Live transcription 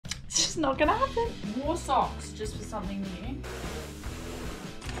It's just not gonna happen. More socks just for something new.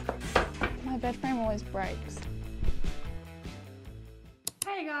 My bed frame always breaks.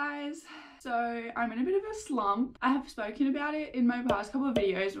 Hey guys. So I'm in a bit of a slump. I have spoken about it in my past couple of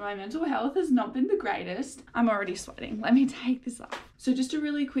videos, but my mental health has not been the greatest. I'm already sweating. Let me take this off. So just a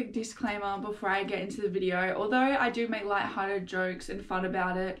really quick disclaimer before I get into the video. Although I do make lighthearted jokes and fun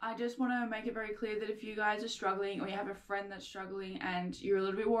about it, I just want to make it very clear that if you guys are struggling or you have a friend that's struggling and you're a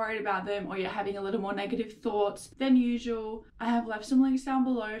little bit worried about them or you're having a little more negative thoughts than usual, I have left some links down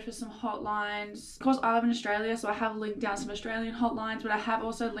below for some hotlines. Of course, I live in Australia, so I have linked down some Australian hotlines, but I have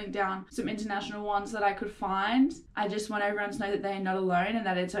also linked down some international ones that I could find. I just want everyone to know that they're not alone and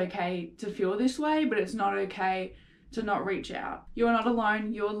that it's okay to feel this way, but it's not okay to not reach out. You're not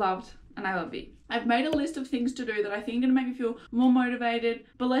alone, you're loved, and I love you. I've made a list of things to do that I think are gonna make me feel more motivated,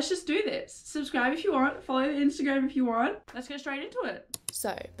 but let's just do this. Subscribe if you want, follow the Instagram if you want. Let's go straight into it.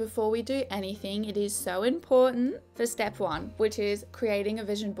 So before we do anything, it is so important for step one, which is creating a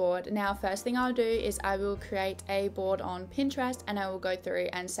vision board. Now, first thing I'll do is I will create a board on Pinterest and I will go through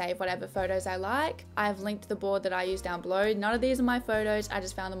and save whatever photos I like. I've linked the board that I use down below. None of these are my photos, I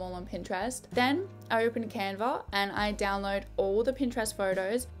just found them all on Pinterest. Then I open Canva and I download all the Pinterest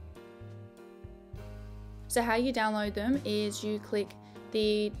photos. So how you download them is you click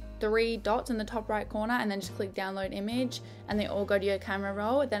the 3 dots in the top right corner and then just click download image and they all go to your camera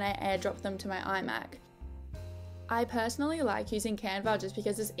roll. Then I airdrop them to my iMac. I personally like using Canva just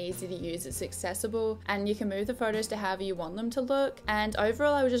because it's easy to use, it's accessible, and you can move the photos to however you want them to look. And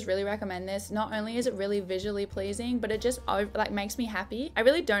overall, I would just really recommend this. Not only is it really visually pleasing, but it just like makes me happy. I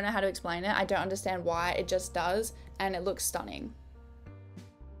really don't know how to explain it. I don't understand why, it just does, and it looks stunning.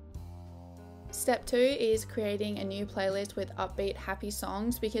 Step 2 is creating a new playlist with upbeat, happy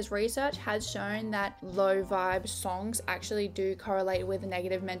songs, because research has shown that low vibe songs actually do correlate with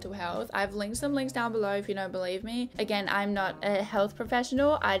negative mental health. I've linked some links down below if you don't believe me. Again, I'm not a health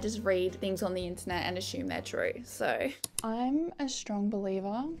professional. I just read things on the internet and assume they're true. So I'm a strong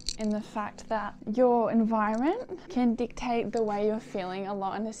believer in the fact that your environment can dictate the way you're feeling a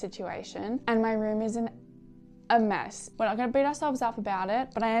lot in a situation. And my room is a mess. We're not going to beat ourselves up about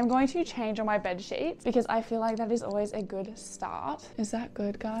it, but I am going to change on my bed sheets because I feel like that is always a good start. Is that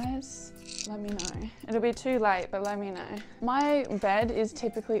good, guys? Let me know. It'll be too late, but let me know. My bed is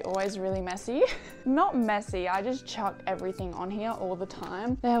typically always really messy. Not messy, I just chuck everything on here all the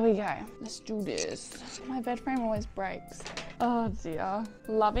time. There we go. Let's do this. My bed frame always breaks. Oh dear.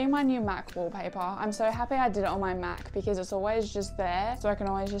 Loving my new Mac wallpaper. I'm so happy I did it on my Mac because it's always just there, so I can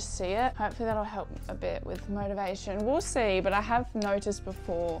always just see it. Hopefully that'll help a bit with motivation. We'll see, but I have noticed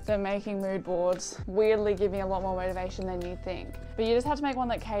before that making mood boards weirdly give me a lot more motivation than you think. But you just have to make one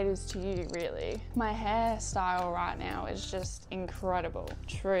that caters to you, really. My hairstyle right now is just incredible,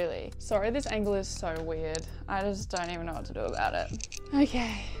 truly. Sorry, this angle is so weird. I just don't even know what to do about it.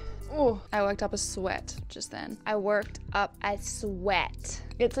 Okay. Oh, I worked up a sweat just then. I worked up a sweat.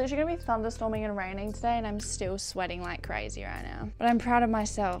 It's literally gonna be thunderstorming and raining today and I'm still sweating like crazy right now. But I'm proud of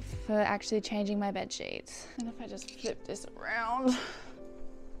myself for actually changing my bed sheets. And if I just flip this around.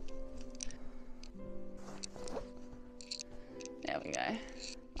 There we go.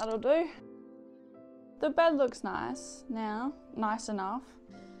 That'll do. The bed looks nice now, nice enough.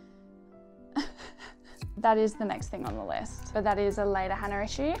 That is the next thing on the list, but that is a later Hannah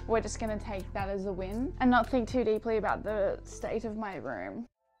issue. We're just gonna take that as a win and not think too deeply about the state of my room.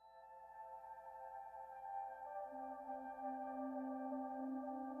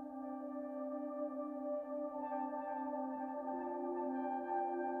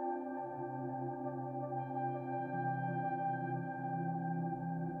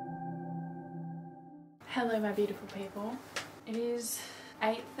 Hello, my beautiful people. It is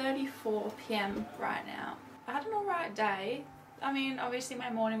 8:34 p.m. right now. I had an alright day. I mean, obviously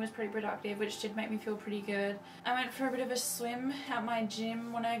my morning was pretty productive, which did make me feel pretty good. I went for a bit of a swim at my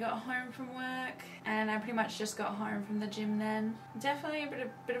gym when I got home from work, and I pretty much just got home from the gym then. Definitely a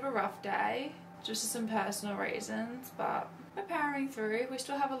bit of a rough day, just for some personal reasons, but we're powering through. We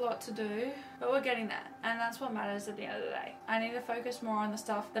still have a lot to do, but we're getting there, and that's what matters at the end of the day. I need to focus more on the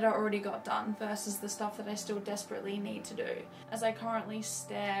stuff that I already got done versus the stuff that I still desperately need to do, as I currently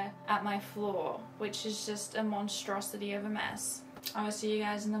stare at my floor, which is just a monstrosity of a mess. I will see you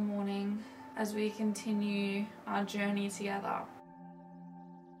guys in the morning as we continue our journey together.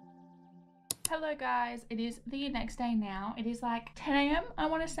 Hello guys, it is the next day now. It is like 10 a.m. I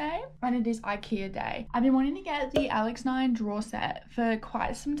want to say, and it is IKEA day. I've been wanting to get the Alex 9 drawer set for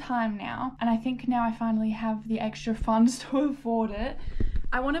quite some time now, and I think now I finally have the extra funds to afford it.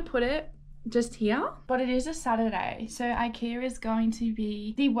 I want to put it just here. But it is a Saturday, so IKEA is going to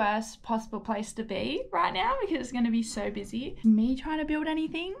be the worst possible place to be right now because it's going to be so busy. Me trying to build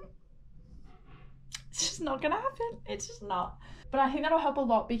anything, it's just not gonna happen. It's just not. But I think that'll help a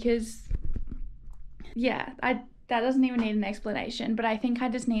lot because, yeah, that doesn't even need an explanation, but I think I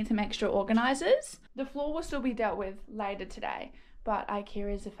just need some extra organizers. The floor will still be dealt with later today, but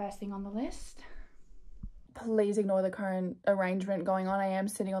IKEA is the first thing on the list. Please ignore the current arrangement going on. I am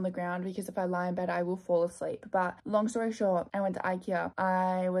sitting on the ground because if I lie in bed, I will fall asleep. But long story short, I went to IKEA.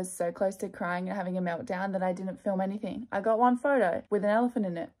 I was so close to crying and having a meltdown that I didn't film anything. I got one photo with an elephant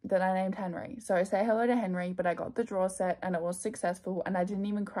in it that I named Henry. So say hello to Henry, but I got the drawer set and it was successful and I didn't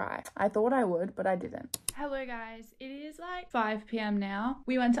even cry. I thought I would, but I didn't. Hello guys, it is like 5 p.m. now.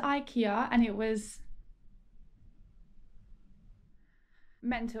 We went to IKEA and it was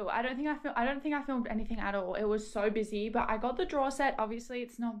mental. I don't think I filmed anything at all. It was so busy, but I got the drawer set. Obviously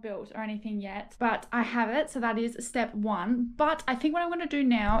it's not built or anything yet, but I have it, so that is step one. But I think what I'm going to do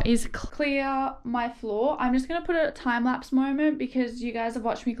now is clear my floor. I'm just going to put a time-lapse moment because you guys have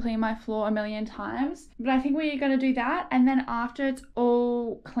watched me clean my floor a million times, but I think we're going to do that, and then after it's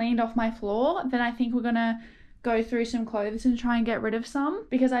all cleaned off my floor, then I think we're going to go through some clothes and try and get rid of some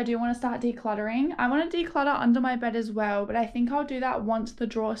because I do want to start decluttering. I want to declutter under my bed as well, but I think I'll do that once the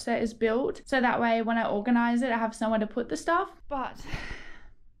drawer set is built, so that way when I organize it I have somewhere to put the stuff. But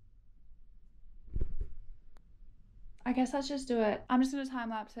I guess let's just do it. I'm just gonna time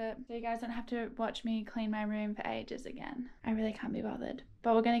lapse it so you guys don't have to watch me clean my room for ages again. I really can't be bothered,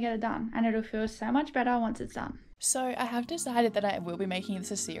 but we're gonna get it done and it'll feel so much better once it's done. So I have decided that I will be making this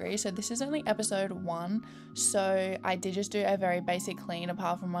a series. So this is only episode 1. So I did just do a very basic clean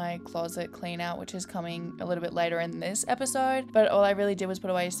apart from my closet clean out, which is coming a little bit later in this episode. But all I really did was put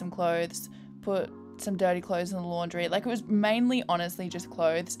away some clothes, put some dirty clothes in the laundry. Like, it was mainly honestly just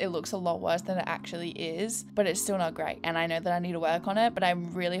clothes. It looks a lot worse than it actually is, but it's still not great. And I know that I need to work on it, but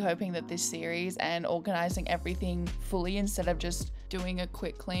I'm really hoping that this series and organizing everything fully instead of just doing a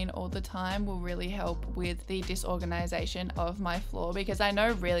quick clean all the time will really help with the disorganization of my floor, because I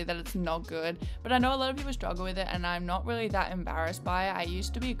know really that it's not good, but I know a lot of people struggle with it and I'm not really that embarrassed by it. I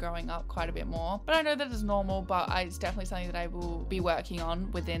used to be growing up quite a bit more, but I know that it's normal, but it's definitely something that I will be working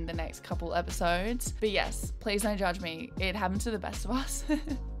on within the next couple episodes. But yes, please don't judge me. It happens to the best of us.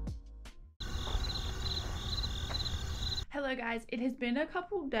 Hello guys, it has been a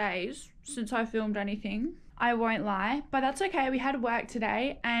couple days since I filmed anything. I won't lie, but that's okay. We had work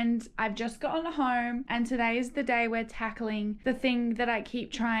today and I've just gotten home, and today is the day we're tackling the thing that I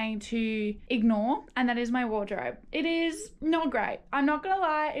keep trying to ignore, and that is my wardrobe. It is not great. I'm not gonna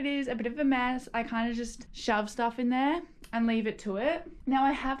lie, it is a bit of a mess. I kind of just shove stuff in there and leave it to it. Now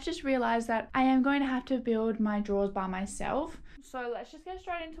I have just realized that I am going to have to build my drawers by myself. So let's just get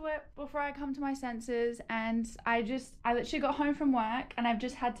straight into it before I come to my senses. And I literally got home from work and I'm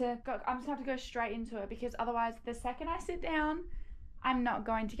just have to go straight into it, because otherwise the second I sit down, I'm not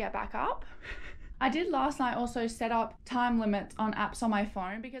going to get back up. I did last night also set up time limits on apps on my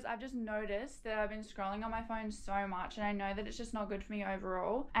phone, because I've just noticed that I've been scrolling on my phone so much and I know that it's just not good for me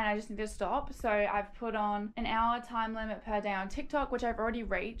overall and I just need to stop. So I've put on an hour time limit per day on TikTok, which I've already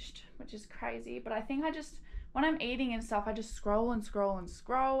reached, which is crazy. But I think when I'm eating and stuff, I just scroll and scroll and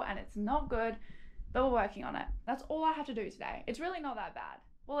scroll and it's not good, but we're working on it. That's all I have to do today. It's really not that bad.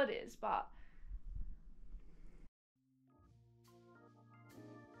 Well, it is, but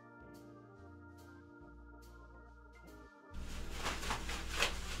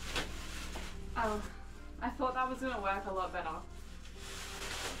oh, I thought that was gonna work a lot better.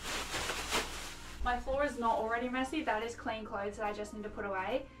 My floor is not already messy. That is clean clothes that I just need to put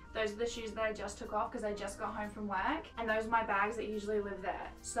away. Those are the shoes that I just took off because I just got home from work. And those are my bags that usually live there.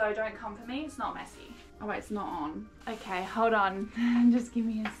 So don't come for me, it's not messy. Oh wait, it's not on. Okay, hold on. Just give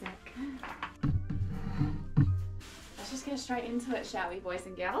me a sec. Let's just get straight into it, shall we, boys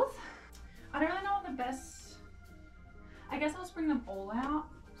and girls? I don't really know what the best... I guess I'll just bring them all out.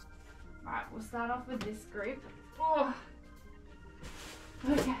 Alright, we'll start off with this group. Oh.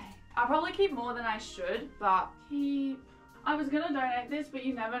 Okay. I'll probably keep more than I should, but I was gonna donate this, but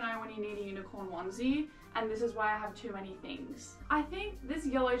you never know when you need a unicorn onesie, and this is why I have too many things. I think this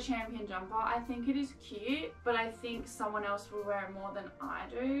yellow champion jumper, I think it is cute, but I think someone else will wear it more than I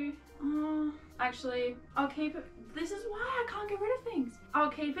do. Actually, I'll keep it. This is why I can't get rid of things. I'll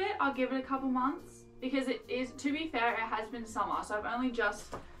keep it, I'll give it a couple months, because it is, to be fair, it has been summer, so I've only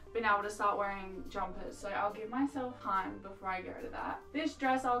just been able to start wearing jumpers, so I'll give myself time before I get rid of that. This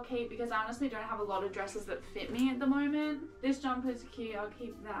dress I'll keep because I honestly don't have a lot of dresses that fit me at the moment. This jumper's cute, I'll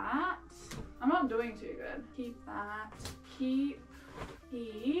keep that. I'm not doing too good. Keep that. Keep.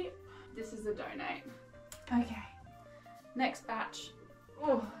 This is a donate. Okay, next batch.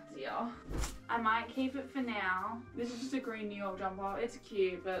 Oh dear. I might keep it for now. This is just a green New York jumper. It's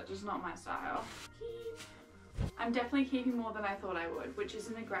cute, but just not my style. I'm definitely keeping more than I thought I would, which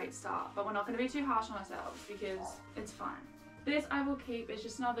isn't a great start, but we're not going to be too harsh on ourselves because it's fine. This I will keep. It's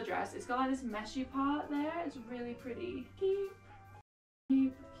just another dress. It's got like this meshy part there. It's really pretty. Keep.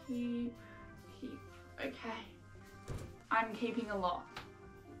 Okay. I'm keeping a lot.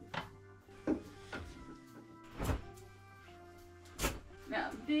 Now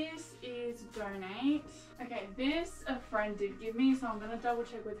this is donate. Okay, this a friend did give me, so I'm gonna double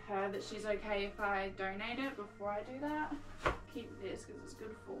check with her that she's okay if I donate it before I do that. Keep this because it's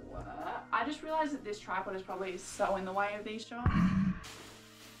good for work. I just realized that this tripod is probably so in the way of these shots.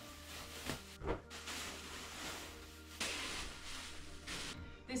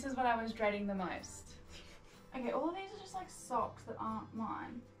 This is what I was dreading the most. Okay, all of these are just like socks that aren't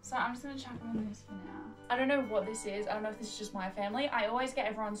mine. So I'm just gonna chuck them in this for now. I don't know what this is. I don't know if this is just my family. I always get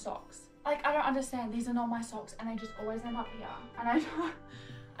everyone's socks. Like, I don't understand. These are not my socks and they just always end up here. And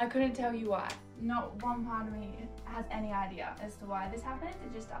I couldn't tell you why. Not one part of me has any idea as to why this happened.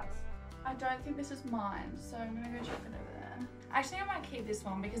 It just does. I don't think this is mine, so I'm gonna go chuck it over there. Actually, I might keep this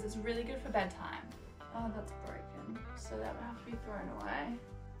one because it's really good for bedtime. Oh, that's broken. So that would have to be thrown away.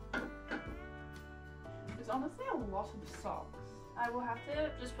 There's honestly a lot of socks. I will have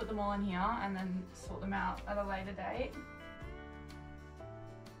to just put them all in here and then sort them out at a later date.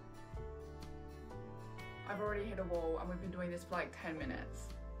 I've already hit a wall and we've been doing this for like 10 minutes.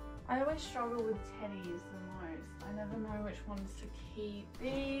 I always struggle with teddies the most. I never know which ones to keep.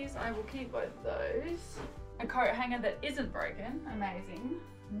 These, I will keep both those. A coat hanger that isn't broken, amazing.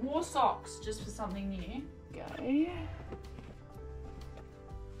 More socks just for something new. Go.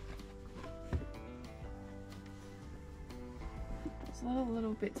 There's a lot of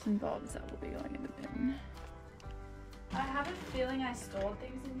little bits and bobs that will be going in the bin. I have a feeling I stored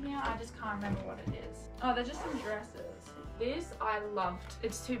things in here, I just can't remember what it is. Oh, they're just some dresses. This I loved.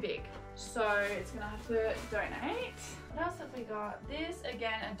 It's too big, so it's gonna have to donate. What else have we got? This,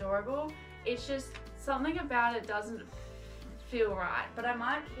 again, adorable. It's just something about it doesn't feel right, but I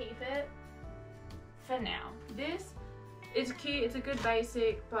might keep it for now. This is cute, it's a good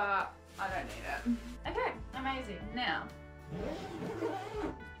basic, but I don't need it. Okay, amazing. Now,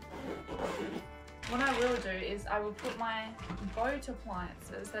 what I will do is I will put my boat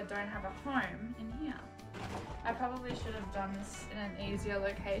appliances that don't have a home in here. I probably should have done this in an easier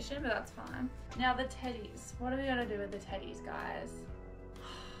location, but that's fine. Now the teddies. What are we gonna do with the teddies, guys?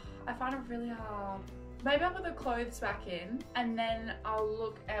 I find it really hard. Maybe I'll put the clothes back in and then I'll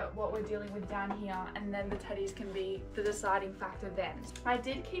look at what we're dealing with down here and then the teddies can be the deciding factor then. I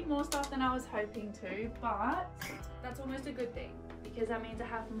did keep more stuff than I was hoping to, but that's almost a good thing because that means I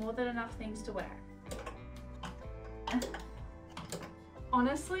have more than enough things to wear.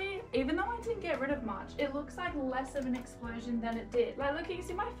 Honestly, even though I didn't get rid of much, it looks like less of an explosion than it did. Like, look, you can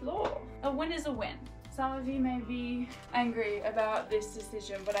see my floor. A win is a win. Some of you may be angry about this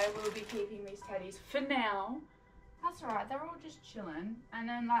decision, but I will be keeping these teddies for now. That's right, they're all just chilling. And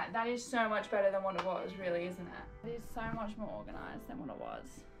then, like, that is so much better than what it was, really, isn't it? It is so much more organized than what it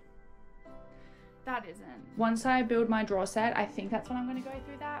was. That isn't. Once I build my drawer set, I think that's when I'm going to go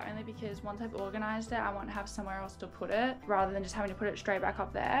through that, only because once I've organized it, I want to have somewhere else to put it rather than just having to put it straight back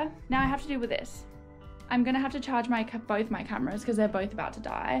up there. Now I have to deal with this. I'm going to have to charge both my cameras because they're both about to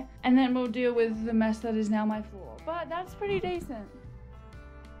die, and then we'll deal with the mess that is now my floor. But that's pretty decent,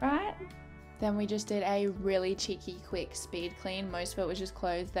 right? Then we just did a really cheeky, quick speed clean. Most of it was just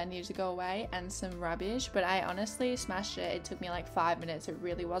clothes that needed to go away and some rubbish, but I honestly smashed it. It took me like 5 minutes. It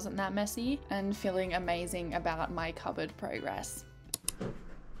really wasn't that messy, and feeling amazing about my cupboard progress.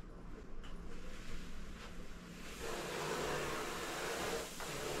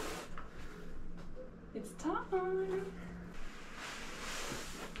 It's time.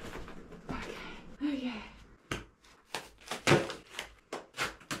 Okay.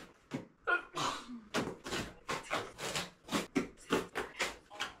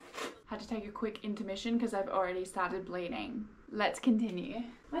 Take a quick intermission because I've already started bleeding. Let's continue.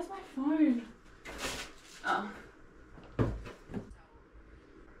 Where's my phone? Oh.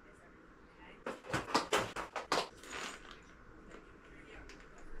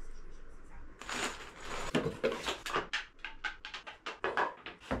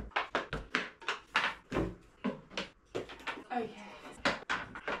 Okay.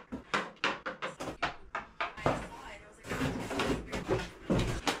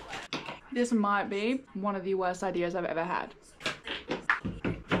 This might be one of the worst ideas I've ever had.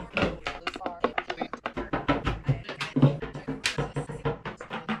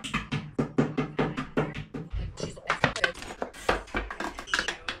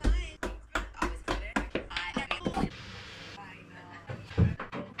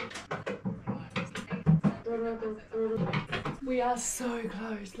 We are so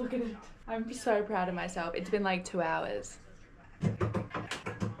close. Look at it. I'm so proud of myself. It's been like 2 hours.